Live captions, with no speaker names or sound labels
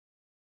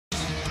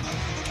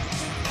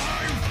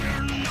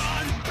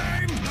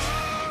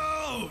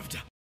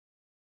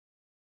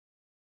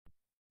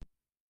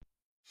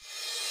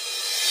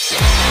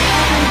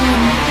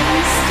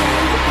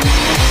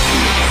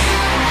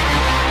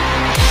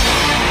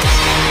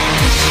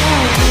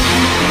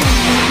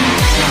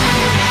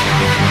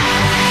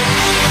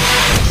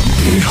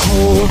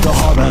the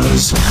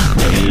horrors,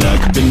 they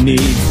lurk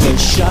beneath the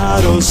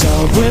shadows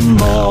of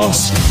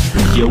remorse.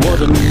 You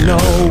wouldn't know,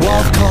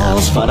 of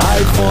course, but I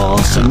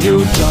force a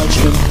new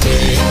judgment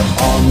day.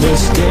 On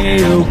this day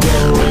you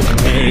will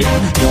repay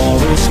your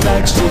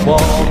respects to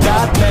all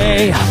that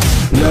may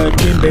lurk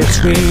in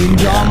between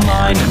your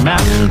mind and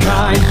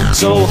mankind.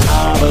 So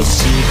have a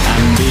seat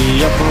and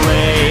be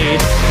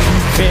afraid.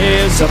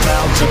 Fear's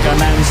about to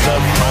commence the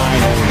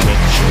final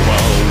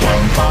ritual.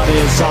 One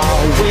body's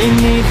all we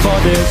need for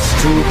this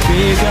to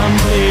be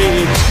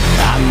complete.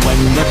 And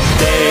when the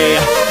day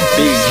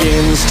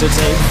begins to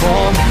take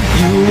form,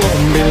 you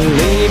won't be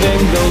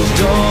leaving those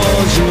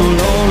doors. You'll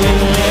only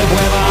live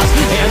with us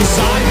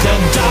inside the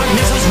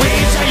darkness as we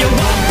tear you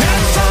up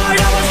inside.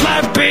 I was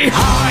left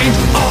behind.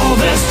 All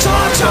this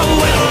torture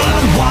will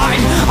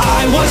unwind.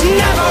 I was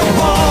never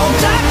all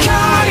that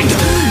kind.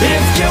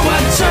 If you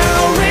were to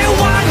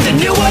rewind, then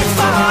you would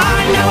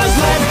find I was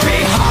left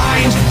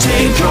behind.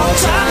 Take your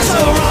time to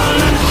run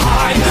and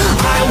hide.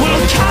 I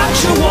will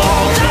catch you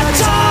all the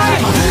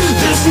time.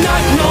 This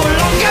night no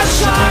longer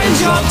shines.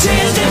 Your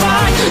tears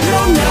divine.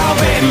 You'll now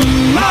be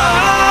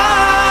mine.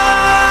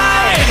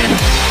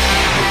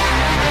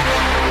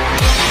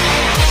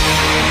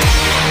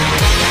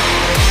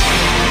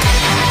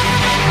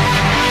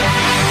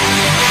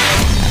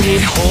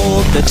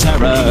 Behold the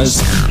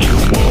terrors, you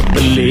won't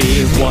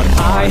believe what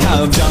I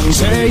have done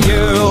to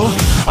you.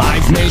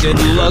 I've made it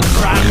look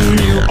brand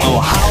new, oh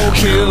how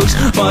cute.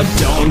 But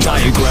don't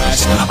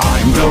digress,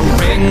 I'm the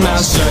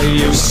ringmaster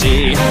you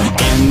see.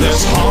 In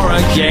this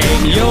horror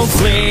game you'll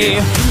flee.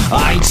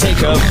 I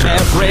take up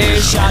every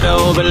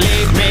shadow,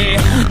 believe me.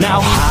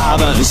 Now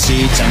have a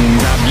seat and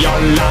grab your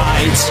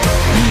light.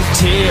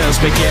 Tears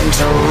begin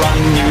to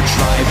run, you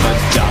try, but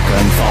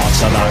darkened thoughts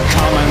are the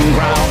common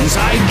grounds.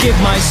 I give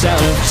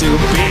myself to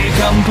be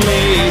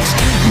complete,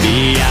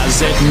 be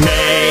as it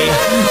may,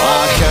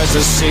 our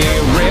courtesy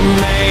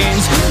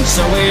remains.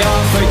 So we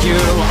offer you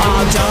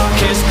our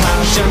darkest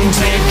passion.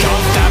 Take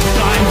off that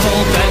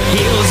blindfold that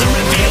heals and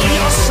reveal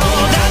your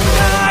soul that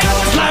I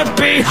was left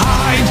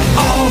behind.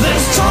 All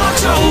this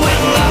torture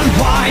will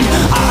unwind.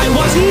 I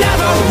was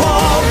never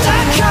all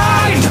that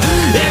kind.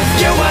 If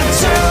you were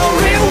to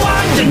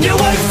rewind, then you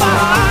would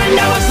find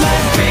I was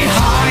left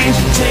behind.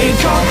 Take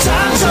your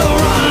time to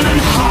run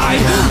and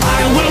hide.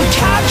 I will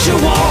catch you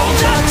all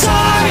the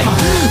time.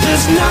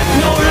 This night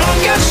no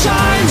longer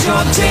shines.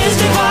 Your tears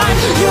divine.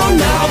 You'll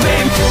now be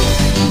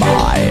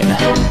mine.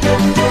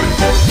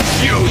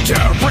 You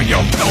dare bring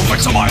your filth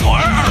into my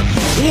lair?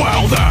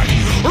 Well then,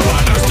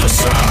 let us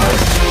descend.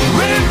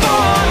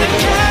 Reborn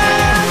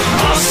again,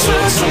 our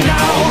souls are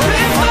now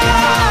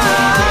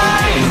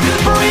revived,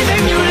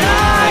 breathing new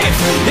life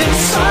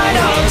inside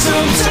our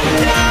tomb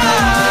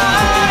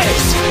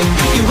tonight.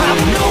 You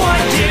have no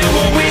idea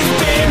what we've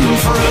been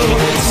through,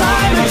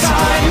 time and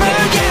time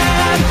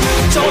again.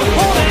 Don't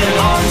hold it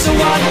on to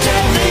what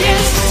death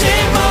is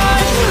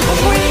divine.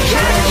 We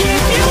can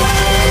keep you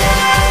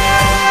alive.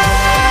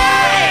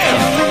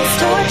 This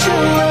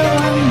torture will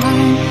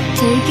unwind.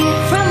 Take it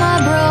from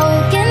our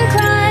broken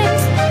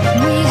crimes.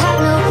 We have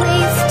no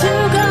place to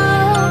go,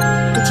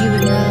 but you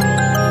would know.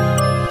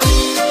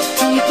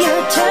 Take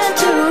your turn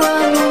to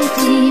run and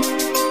flee,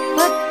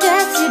 but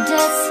that's your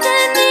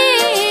destiny.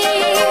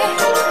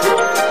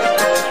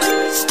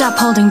 Stop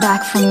holding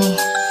back from me.